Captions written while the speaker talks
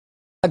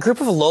A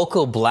group of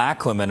local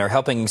black women are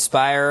helping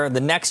inspire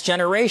the next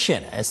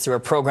generation. It's through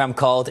a program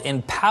called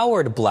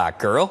Empowered Black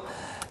Girl.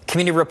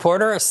 Community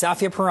reporter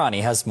Safia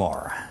Parani has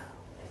more.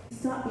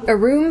 A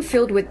room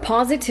filled with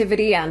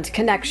positivity and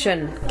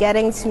connection.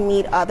 Getting to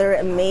meet other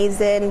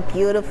amazing,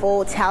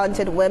 beautiful,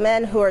 talented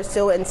women who are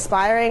so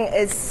inspiring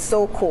is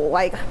so cool.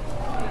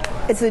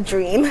 It's a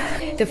dream.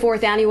 The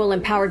 4th annual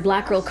Empowered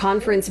Black Girl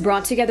Conference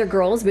brought together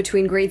girls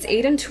between grades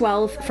 8 and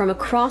 12 from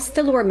across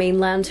the Lower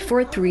Mainland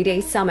for a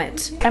 3-day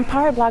summit.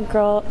 Empowered Black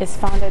Girl is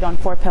founded on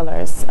 4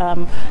 pillars: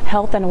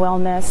 health and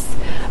wellness,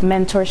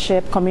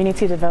 mentorship,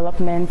 community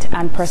development,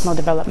 and personal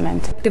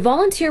development. The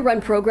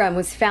volunteer-run program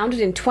was founded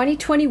in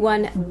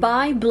 2021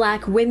 by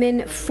Black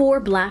women for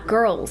Black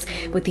girls,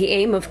 with the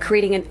aim of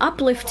creating an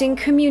uplifting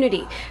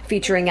community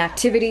featuring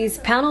activities,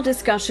 panel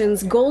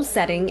discussions, goal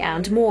setting,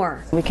 and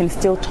more. We can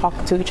still talk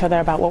to each other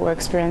about what we're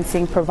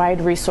experiencing,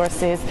 provide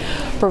resources,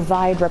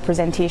 provide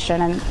representation,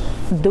 and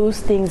those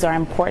things are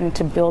important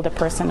to build a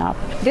person up.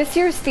 This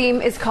year's theme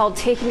is called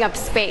Taking Up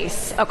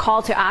Space, a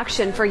call to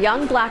action for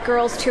young Black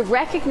girls to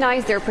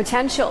recognize their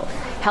potential,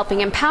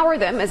 helping empower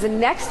them as the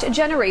next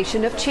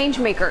generation of change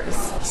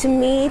makers. To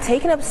me,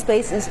 taking up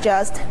space is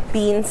just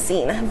being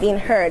seen, being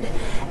heard,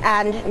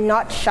 and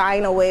not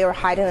shying away or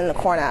hiding in the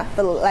corner,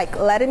 but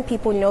letting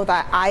people know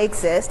that I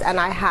exist and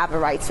I have a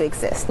right to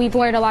exist. We've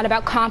learned a lot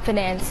about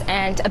confidence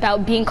and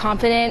about being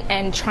confident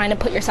and trying to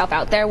put yourself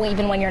out there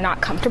even when you're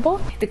not comfortable.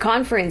 The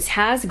conference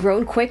has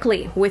grown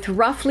quickly, with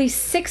roughly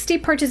 60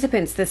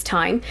 participants this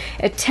time,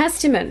 a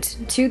testament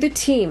to the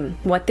team.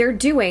 What they're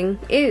doing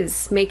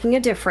is making a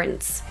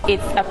difference.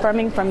 It's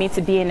affirming for me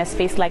to be in a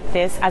space like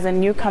this as a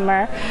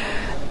newcomer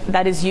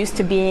that is used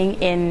to being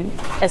in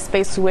a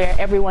space where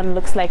everyone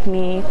looks like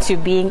me, to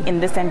being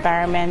in this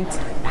environment.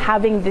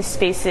 Having these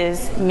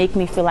spaces make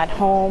me feel at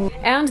home.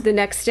 And the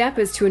next step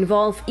is to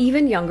involve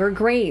even younger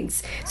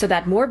grades so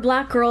that more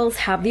Black girls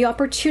have the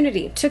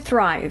opportunity to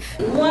thrive.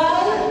 1,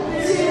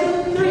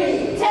 2, 3,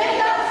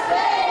 take up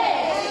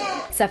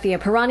space! Safia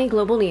Parani,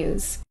 Global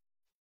News.